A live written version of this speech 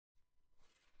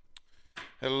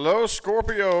Hello,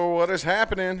 Scorpio. What is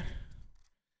happening?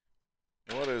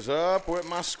 What is up with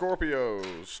my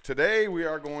Scorpios? Today we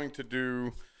are going to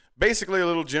do basically a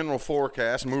little general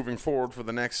forecast moving forward for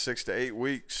the next 6 to 8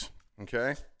 weeks.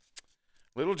 Okay?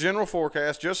 Little general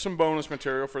forecast, just some bonus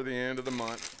material for the end of the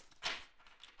month.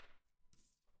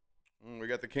 We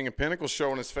got the King of Pentacles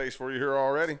showing his face for you here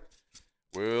already.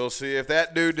 We'll see if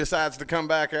that dude decides to come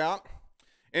back out.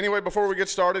 Anyway, before we get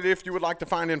started, if you would like to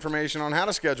find information on how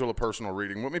to schedule a personal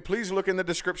reading with me, please look in the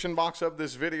description box of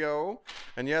this video.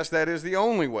 And yes, that is the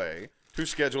only way to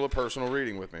schedule a personal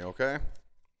reading with me, okay?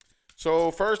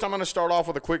 So first, I'm going to start off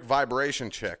with a quick vibration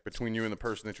check between you and the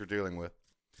person that you're dealing with.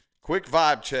 Quick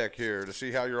vibe check here to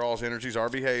see how your all's energies are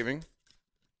behaving.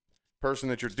 Person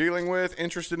that you're dealing with,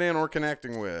 interested in, or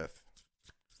connecting with.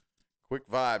 Quick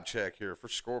vibe check here for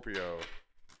Scorpio.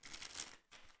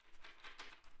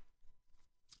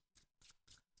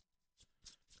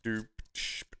 Ooh,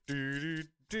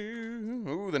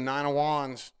 the Nine of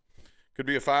Wands. Could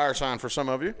be a fire sign for some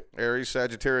of you. Aries,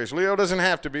 Sagittarius, Leo. Doesn't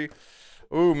have to be.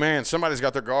 Ooh, man, somebody's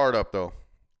got their guard up, though.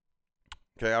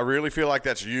 Okay, I really feel like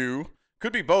that's you.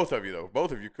 Could be both of you, though.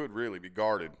 Both of you could really be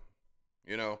guarded.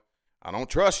 You know, I don't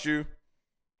trust you,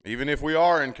 even if we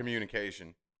are in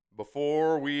communication.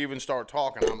 Before we even start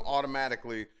talking, I'm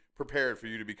automatically prepared for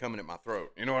you to be coming at my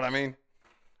throat. You know what I mean?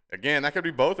 Again, that could be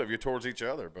both of you towards each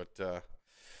other, but...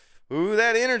 ooh,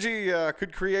 that energy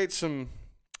could create some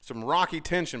rocky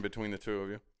tension between the two of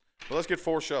you. Well, let's get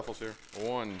 4 shuffles here.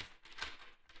 1,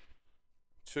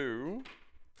 2,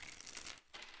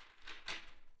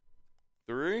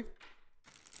 3,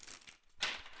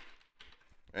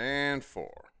 and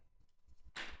 4.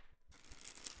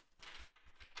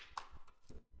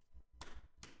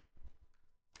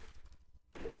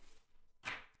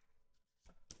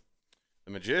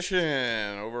 The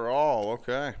Magician overall,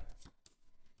 okay.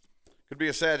 Could be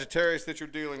a Sagittarius that you're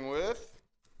dealing with.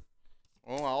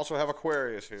 Oh, I also have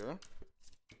Aquarius here.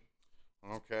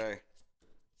 Okay.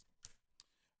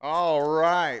 All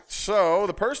right. So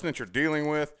the person that you're dealing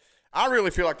with, I really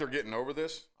feel like they're getting over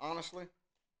this, honestly.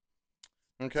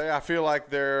 Okay, I feel like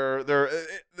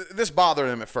this bothered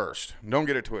them at first. Don't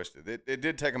get it twisted. It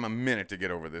did take them a minute to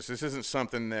get over this. This isn't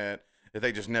something that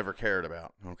they just never cared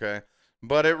about, okay?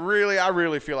 But I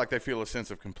really feel like they feel a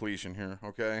sense of completion here,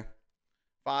 okay?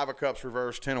 5 of Cups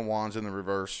reversed, 10 of Wands in the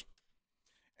reverse.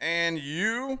 And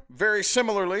you, very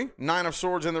similarly, 9 of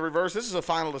Swords in the reverse. This is a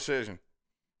final decision.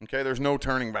 Okay, there's no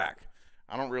turning back.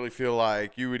 I don't really feel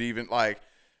like you would even,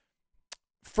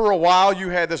 for a while you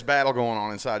had this battle going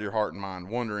on inside your heart and mind,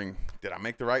 wondering, did I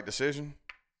make the right decision?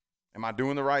 Am I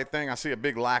doing the right thing? I see a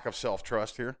big lack of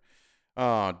self-trust here.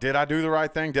 Did I do the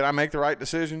right thing? Did I make the right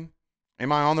decision?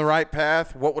 Am I on the right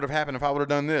path? What would have happened if I would have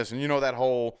done this? And you know that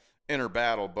whole inner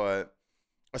battle, but...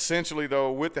 essentially,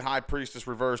 though, with the High Priestess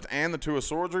reversed and the 2 of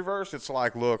Swords reversed, it's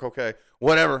like, look, okay,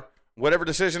 whatever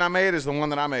decision I made is the one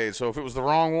that I made. So if it was the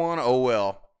wrong one, oh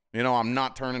well. You know, I'm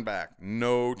not turning back.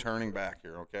 No turning back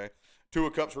here, okay? 2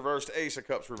 of Cups reversed, Ace of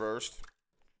Cups reversed.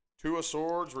 2 of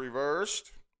Swords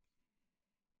reversed.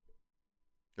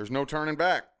 There's no turning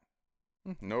back.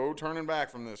 No turning back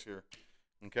from this here.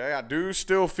 Okay, I do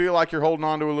still feel like you're holding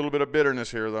on to a little bit of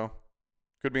bitterness here, though.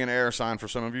 Could be an air sign for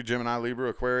some of you, Gemini, Libra,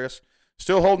 Aquarius.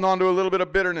 Still holding on to a little bit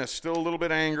of bitterness, still a little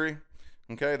bit angry.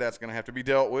 Okay, that's going to have to be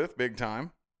dealt with big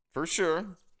time, for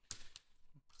sure.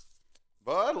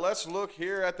 But let's look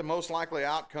here at the most likely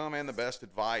outcome and the best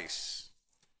advice.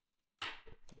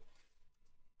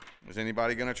 Is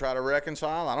anybody going to try to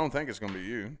reconcile? I don't think it's going to be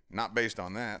you, not based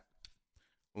on that.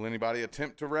 Will anybody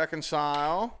attempt to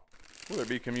reconcile? Will there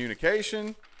be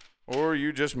communication? Or are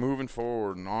you just moving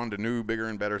forward and on to new, bigger,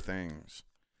 and better things?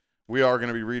 We are going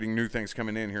to be reading new things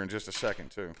coming in here in just a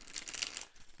second, too.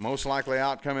 Most likely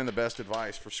outcome and the best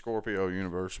advice for Scorpio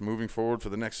universe moving forward for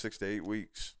the next 6 to 8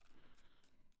 weeks.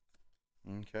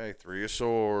 Okay, 3 of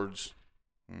Swords.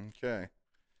 Okay.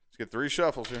 Let's get 3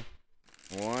 shuffles here.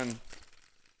 1,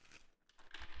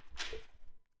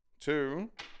 2,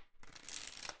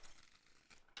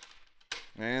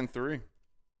 and 3.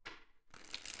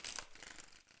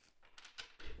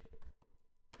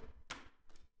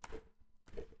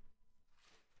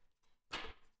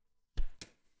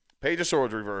 Page of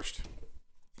Swords reversed.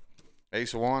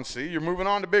 Ace of Wands. See, you're moving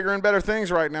on to bigger and better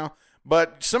things right now.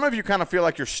 But some of you kind of feel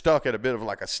like you're stuck at a bit of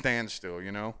like a standstill,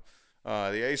 you know.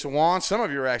 The Ace of Wands, some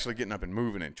of you are actually getting up and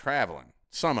moving and traveling.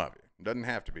 Some of you. It doesn't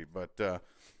have to be. But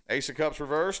Ace of Cups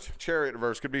reversed. Chariot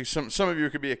reversed. Could be some of you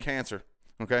could be a Cancer.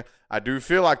 Okay. I do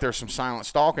feel like there's some silent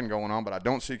stalking going on, but I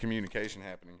don't see communication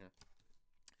happening here.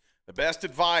 The best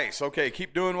advice. Okay,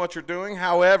 keep doing what you're doing.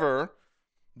 However,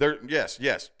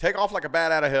 yes, take off like a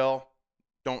bat out of hell.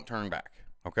 Don't turn back.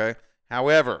 Okay?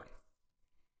 However,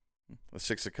 the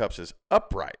Six of Cups is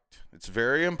upright. It's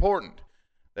very important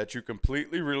that you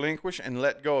completely relinquish and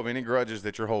let go of any grudges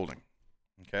that you're holding.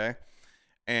 Okay?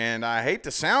 And I hate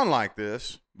to sound like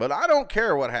this, but I don't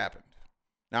care what happened.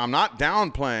 Now, I'm not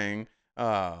downplaying,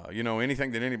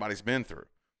 anything that anybody's been through.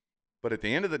 But at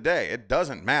the end of the day, it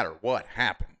doesn't matter what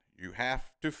happened. You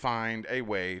have to find a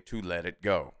way to let it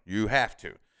go. You have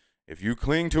to. If you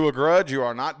cling to a grudge, you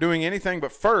are not doing anything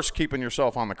but first keeping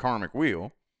yourself on the karmic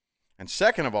wheel. And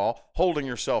second of all, holding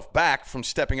yourself back from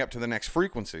stepping up to the next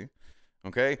frequency.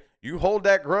 Okay? You hold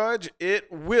that grudge,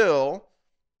 it will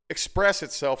express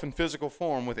itself in physical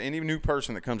form with any new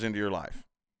person that comes into your life.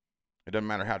 It doesn't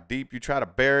matter how deep you try to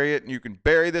bury it, and you can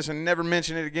bury this and never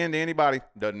mention it again to anybody.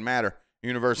 Doesn't matter.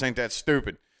 Universe ain't that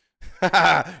stupid.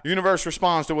 Universe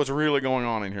responds to what's really going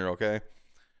on in here, okay?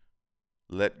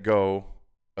 Let go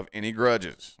of any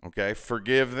grudges, okay?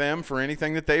 Forgive them for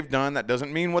anything that they've done. That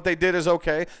doesn't mean what they did is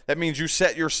okay. That means you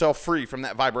set yourself free from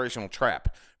that vibrational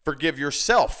trap. Forgive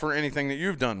yourself for anything that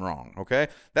you've done wrong, okay?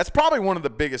 That's probably one of the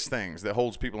biggest things that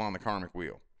holds people on the karmic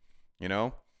wheel, you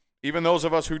know? Even those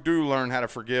of us who do learn how to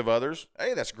forgive others,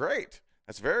 hey, that's great.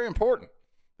 That's very important.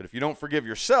 But if you don't forgive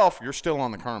yourself, you're still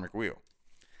on the karmic wheel.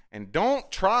 And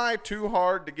don't try too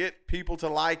hard to get people to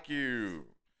like you,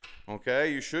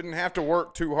 okay? You shouldn't have to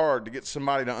work too hard to get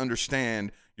somebody to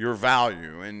understand your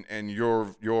value and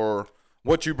your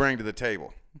what you bring to the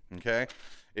table, okay?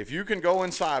 If you can go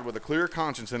inside with a clear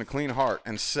conscience and a clean heart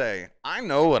and say, I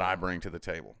know what I bring to the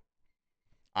table.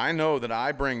 I know that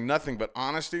I bring nothing but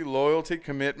honesty, loyalty,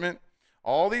 commitment,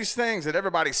 all these things that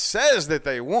everybody says that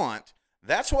they want.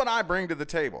 That's what I bring to the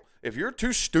table. If you're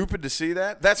too stupid to see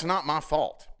that, that's not my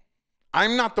fault.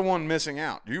 I'm not the one missing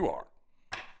out. You are.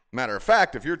 Matter of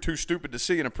fact, if you're too stupid to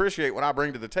see and appreciate what I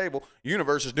bring to the table,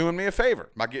 universe is doing me a favor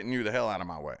by getting you the hell out of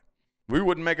my way. We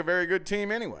wouldn't make a very good team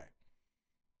anyway.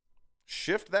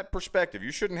 Shift that perspective.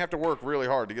 You shouldn't have to work really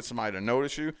hard to get somebody to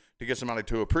notice you, to get somebody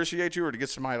to appreciate you, or to get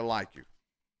somebody to like you.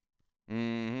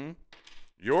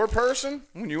 Your person,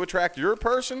 when you attract your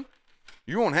person,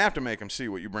 you won't have to make them see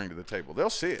what you bring to the table. They'll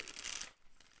see it.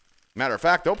 Matter of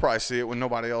fact, they'll probably see it when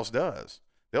nobody else does.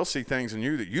 They'll see things in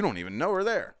you that you don't even know are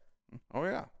there. Oh,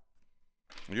 yeah.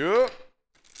 Yep.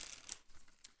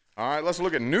 All right, let's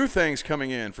look at new things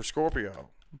coming in for Scorpio.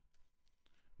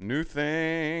 New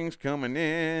things coming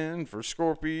in for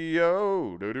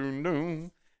Scorpio.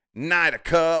 Do-do-do. Knight of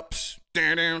Cups.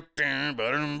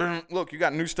 Look, you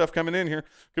got new stuff coming in here.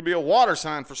 Could be a water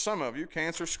sign for some of you.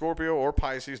 Cancer, Scorpio, or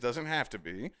Pisces. Doesn't have to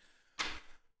be.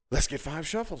 Let's get 5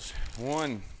 shuffles.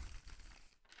 1,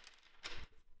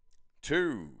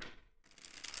 2,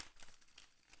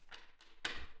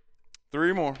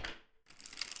 3 more.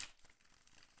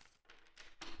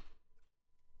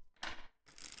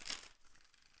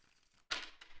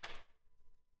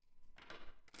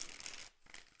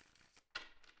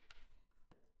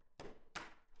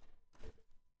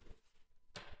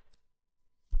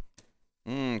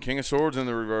 King of Swords in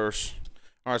the reverse.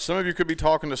 All right, some of you could be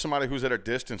talking to somebody who's at a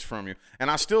distance from you.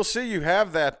 And I still see you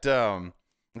have that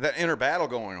that inner battle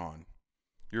going on.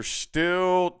 You're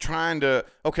still trying to,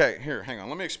 okay, here, hang on.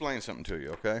 Let me explain something to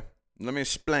you, okay? Let me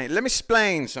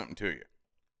explain something to you.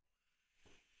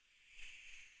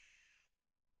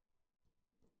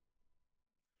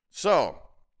 So,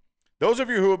 those of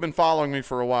you who have been following me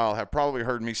for a while have probably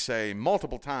heard me say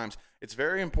multiple times, it's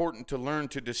very important to learn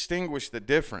to distinguish the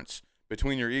difference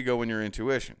between your ego and your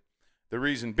intuition. The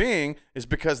reason being is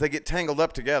because they get tangled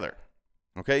up together.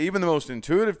 Okay, even the most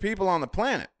intuitive people on the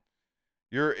planet,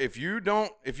 if you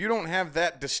don't have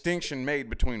that distinction made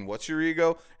between what's your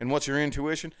ego and what's your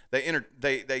intuition, they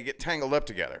get tangled up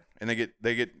together and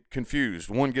they get confused.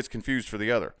 One gets confused for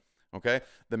the other. Okay?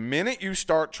 The minute you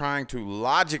start trying to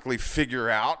logically figure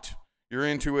out your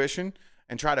intuition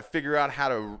and try to figure out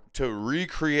how to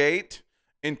recreate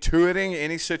intuiting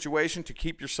any situation to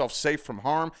keep yourself safe from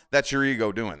harm, that's your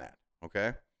ego doing that.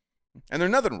 Okay? And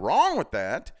there's nothing wrong with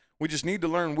that. We just need to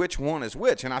learn which one is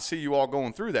which. And I see you all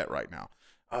going through that right now.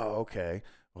 Oh, okay.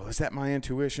 Well, is that my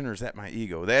intuition or is that my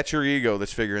ego? That's your ego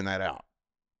that's figuring that out.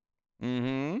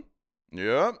 Yep.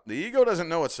 The ego doesn't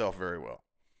know itself very well.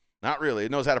 Not really.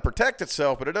 It knows how to protect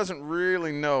itself, but it doesn't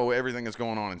really know everything that's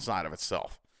going on inside of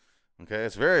itself. Okay?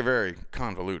 It's very, very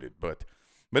convoluted. But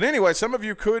anyway, some of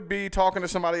you could be talking to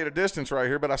somebody at a distance right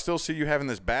here, but I still see you having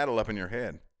this battle up in your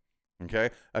head. Okay?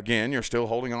 Again, you're still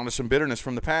holding on to some bitterness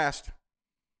from the past.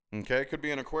 Okay? Could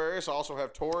be an Aquarius. I also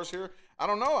have Taurus here. I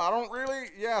don't know. I don't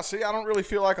really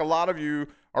feel like a lot of you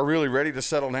are really ready to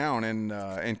settle down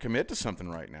and commit to something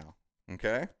right now.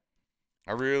 Okay?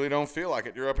 I really don't feel like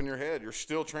it. You're up in your head. You're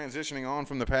still transitioning on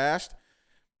from the past.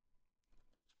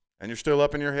 and you're still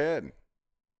up in your head,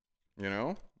 you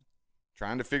know,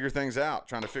 trying to figure things out,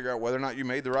 trying to figure out whether or not you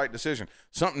made the right decision.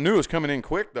 Something new is coming in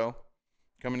quick, though,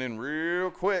 coming in real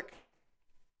quick.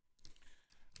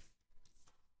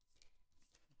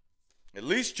 At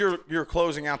least you're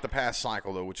closing out the past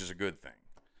cycle, though, which is a good thing,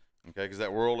 okay, because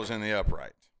that world is in the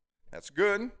upright. That's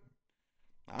good.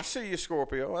 I see you,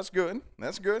 Scorpio. That's good.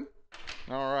 That's good.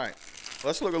 All right.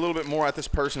 Let's look a little bit more at this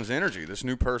person's energy, this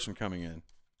new person coming in.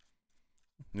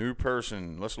 New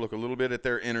person. Let's look a little bit at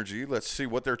their energy. Let's see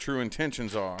what their true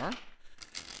intentions are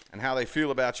and how they feel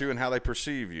about you and how they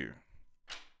perceive you.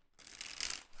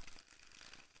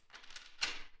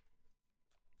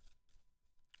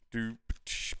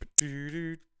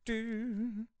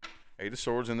 Eight of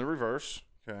Swords in the reverse.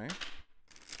 Okay.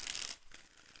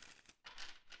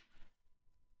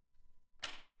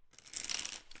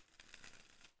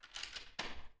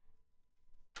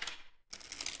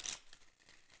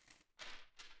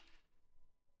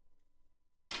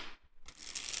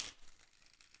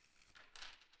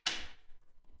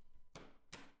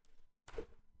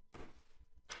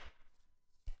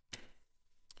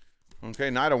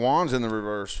 Okay, Knight of Wands in the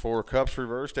reverse. Four of Cups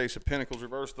reversed. Ace of Pentacles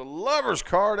reversed. The Lover's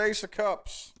card, Ace of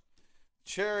Cups.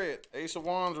 Chariot, Ace of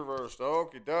Wands reversed.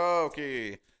 Okie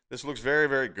dokie. This looks very,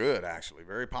 very good, actually.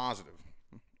 Very positive.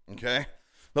 Okay?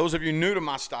 Those of you new to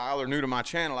my style or new to my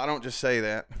channel, I don't just say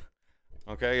that.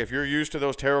 Okay? If you're used to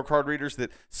those tarot card readers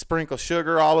that sprinkle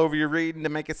sugar all over your reading to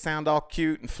make it sound all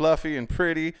cute and fluffy and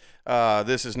pretty,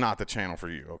 this is not the channel for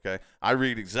you, okay? I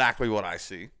read exactly what I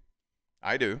see.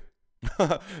 I do.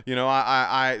 You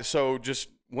know, so just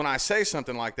when I say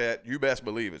something like that, you best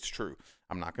believe it's true.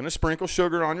 I'm not going to sprinkle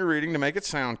sugar on your reading to make it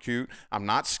sound cute. I'm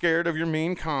not scared of your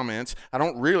mean comments. I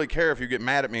don't really care if you get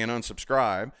mad at me and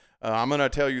unsubscribe. I'm going to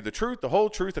tell you the truth, the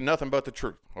whole truth, and nothing but the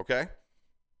truth, okay?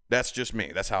 That's just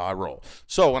me. That's how I roll.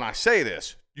 So when I say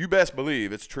this, you best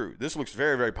believe it's true. This looks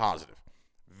very, very positive.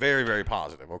 Very, very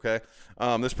positive, okay?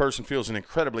 This person feels an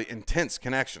incredibly intense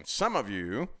connection. Some of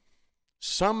you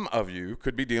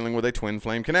could be dealing with a twin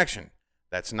flame connection.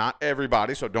 That's not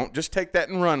everybody, so don't just take that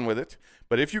and run with it.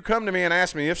 But if you come to me and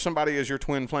ask me if somebody is your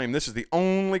twin flame, this is the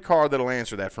only card that'll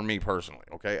answer that for me personally,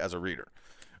 okay, as a reader.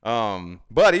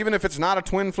 But even if it's not a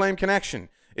twin flame connection,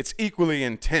 it's equally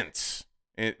intense.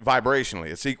 Vibrationally,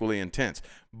 it's equally intense.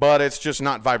 But it's just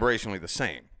not vibrationally the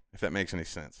same, if that makes any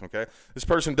sense, okay? This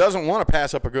person doesn't want to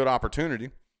pass up a good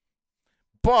opportunity.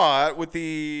 But with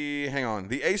the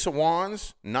Ace of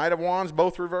Wands, Knight of Wands,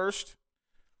 both reversed,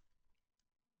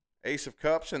 Ace of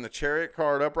Cups, and the Chariot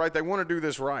card upright, they want to do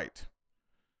this right.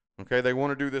 Okay, they want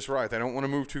to do this right. They don't want to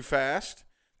move too fast.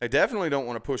 They definitely don't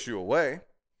want to push you away.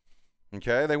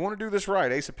 Okay, they want to do this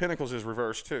right. Ace of Pentacles is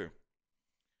reversed too.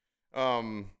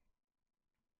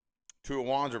 Two of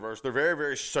Wands reversed. They're very,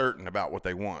 very certain about what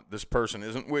they want. This person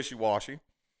isn't wishy-washy.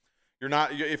 You're not.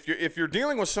 If you're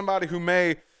dealing with somebody who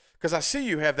may, because I see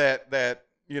you have that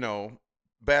you know,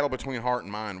 battle between heart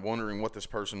and mind, wondering what this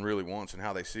person really wants and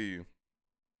how they see you.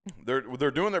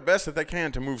 They're doing their best that they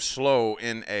can to move slow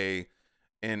in a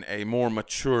more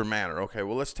mature manner. Okay,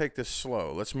 well, let's take this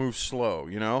slow. Let's move slow,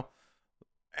 you know,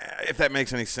 if that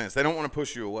makes any sense. They don't want to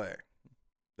push you away.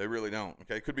 They really don't.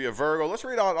 Okay, it could be a Virgo. Let's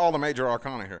read all the major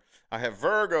arcana here. I have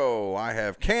Virgo. I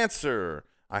have Cancer.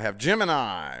 I have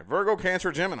Gemini. Virgo,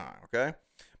 Cancer, Gemini, okay?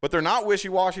 But they're not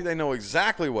wishy-washy. They know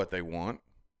exactly what they want,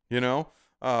 you know,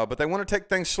 but they want to take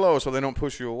things slow so they don't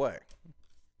push you away,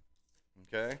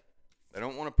 okay? They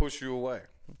don't want to push you away.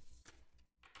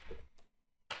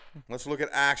 Let's look at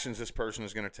actions this person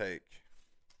is going to take.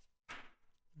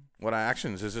 What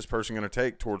actions is this person going to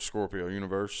take towards Scorpio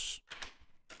universe?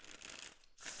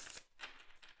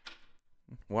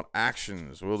 What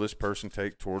actions will this person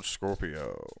take towards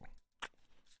Scorpio?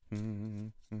 Boom,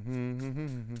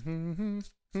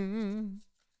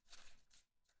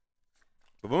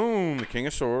 the King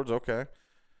of Swords, okay.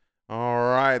 All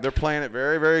right, they're playing it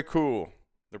very, very cool.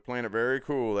 They're playing it very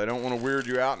cool. They don't want to weird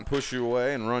you out and push you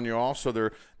away and run you off, so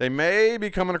they may be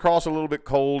coming across a little bit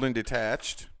cold and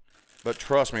detached, but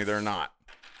trust me, they're not.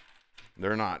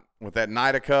 They're not. With that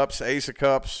Knight of Cups, Ace of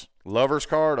Cups, Lover's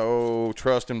card, oh,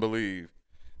 trust and believe.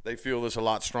 They feel this a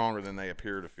lot stronger than they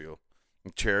appear to feel.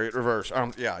 Chariot reversed.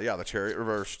 Yeah, the Chariot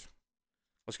reversed.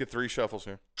 Let's get 3 shuffles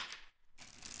here.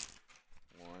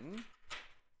 1,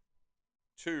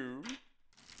 2,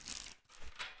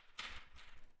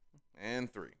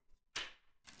 and 3.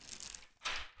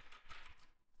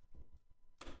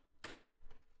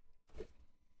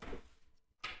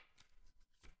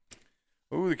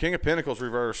 Ooh, the King of Pentacles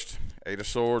reversed. 8 of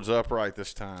Swords upright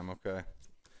this time, okay.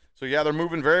 So, yeah, they're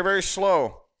moving very, very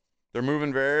slow. They're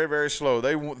moving very, very slow.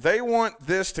 They want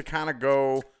this to kind of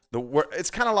go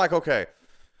It's kind of like, okay,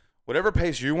 whatever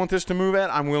pace you want this to move at,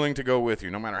 I'm willing to go with you.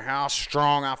 No matter how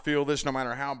strong I feel this, no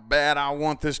matter how bad I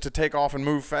want this to take off and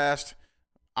move fast,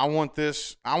 I want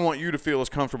you to feel as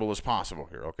comfortable as possible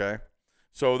here, okay?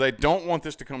 So they don't want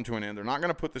this to come to an end. They're not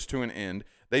going to put this to an end.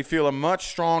 They feel a much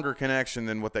stronger connection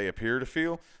than what they appear to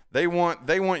feel. They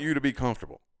want you to be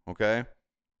comfortable, okay?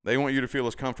 They want you to feel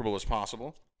as comfortable as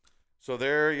possible. So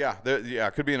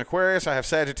it could be an Aquarius. I have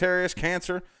Sagittarius,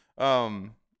 Cancer.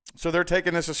 So they're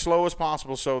taking this as slow as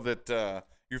possible so that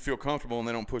you feel comfortable and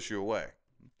they don't push you away.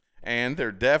 And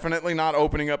they're definitely not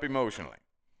opening up emotionally.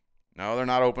 No, they're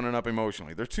not opening up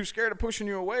emotionally. They're too scared of pushing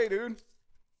you away, dude.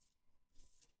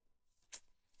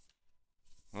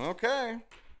 Okay.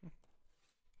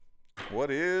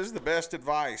 What is the best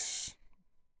advice?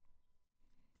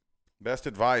 Best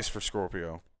advice for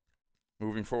Scorpio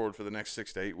moving forward for the next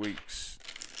 6 to 8 weeks.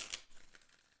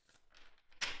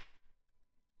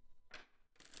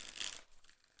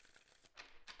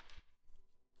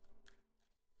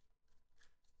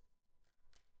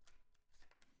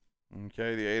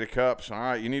 Okay, the 8 of Cups. All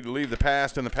right, you need to leave the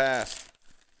past in the past.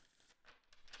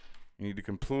 You need to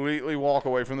completely walk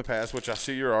away from the past, which I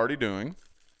see you're already doing.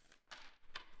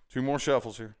 2 more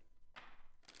shuffles here.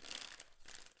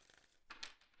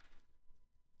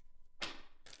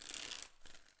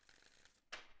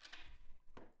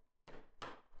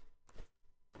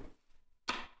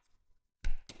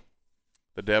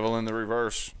 The Devil in the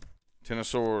reverse. 10 of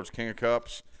Swords, King of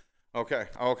Cups. Okay.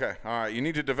 All right. You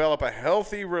need to develop a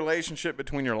healthy relationship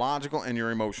between your logical and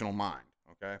your emotional mind,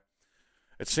 okay?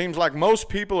 It seems like most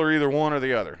people are either one or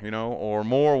the other, or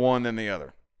more one than the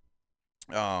other.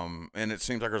 And it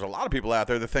seems like there's a lot of people out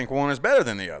there that think one is better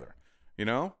than the other,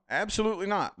 Absolutely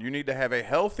not. You need to have a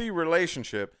healthy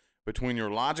relationship between your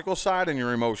logical side and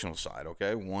your emotional side,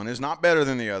 okay? One is not better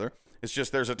than the other. It's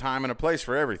just there's a time and a place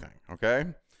for everything, okay?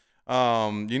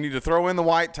 You need to throw in the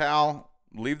white towel,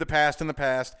 leave the past in the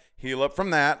past, heal up from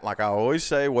that. Like I always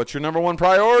say, what's your number one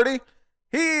priority?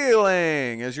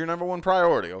 Healing is your number one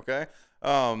priority, okay?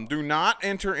 Do not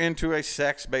enter into a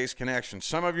sex-based connection.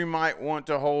 Some of you might want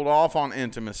to hold off on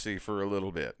intimacy for a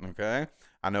little bit, okay?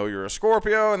 I know you're a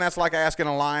Scorpio, and that's like asking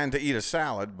a lion to eat a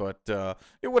salad, but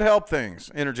it would help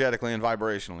things energetically and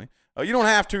vibrationally. You don't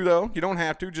have to, though. You don't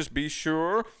have to. Just be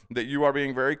sure that you are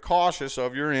being very cautious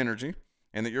of your energy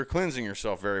and that you're cleansing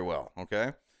yourself very well,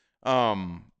 okay?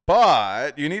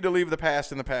 But you need to leave the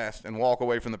past in the past and walk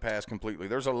away from the past completely.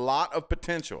 There's a lot of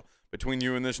potential between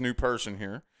you and this new person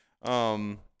here.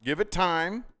 Give it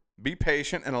time, be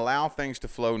patient, and allow things to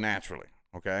flow naturally,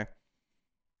 okay?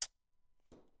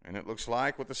 And it looks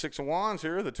like with the 6 of Wands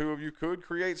here, the 2 of you could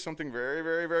create something very,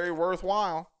 very, very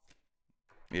worthwhile.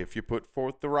 If you put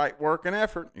forth the right work and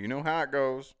effort, you know how it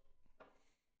goes.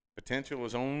 Potential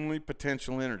is only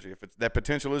potential energy. If that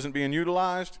potential isn't being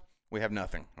utilized, we have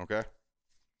nothing, okay?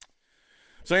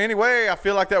 So anyway, I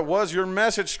feel like that was your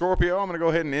message, Scorpio. I'm going to go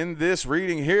ahead and end this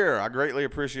reading here. I greatly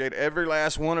appreciate every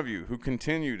last one of you who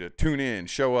continue to tune in,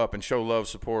 show up, and show love,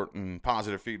 support, and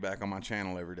positive feedback on my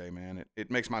channel every day, man.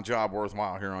 It makes my job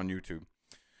worthwhile here on YouTube.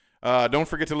 Don't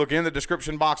forget to look in the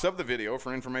description box of the video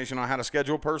for information on how to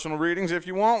schedule personal readings if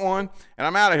you want one. And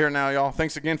I'm out of here now, y'all.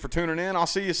 Thanks again for tuning in. I'll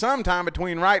see you sometime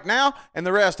between right now and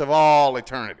the rest of all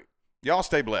eternity. Y'all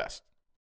stay blessed.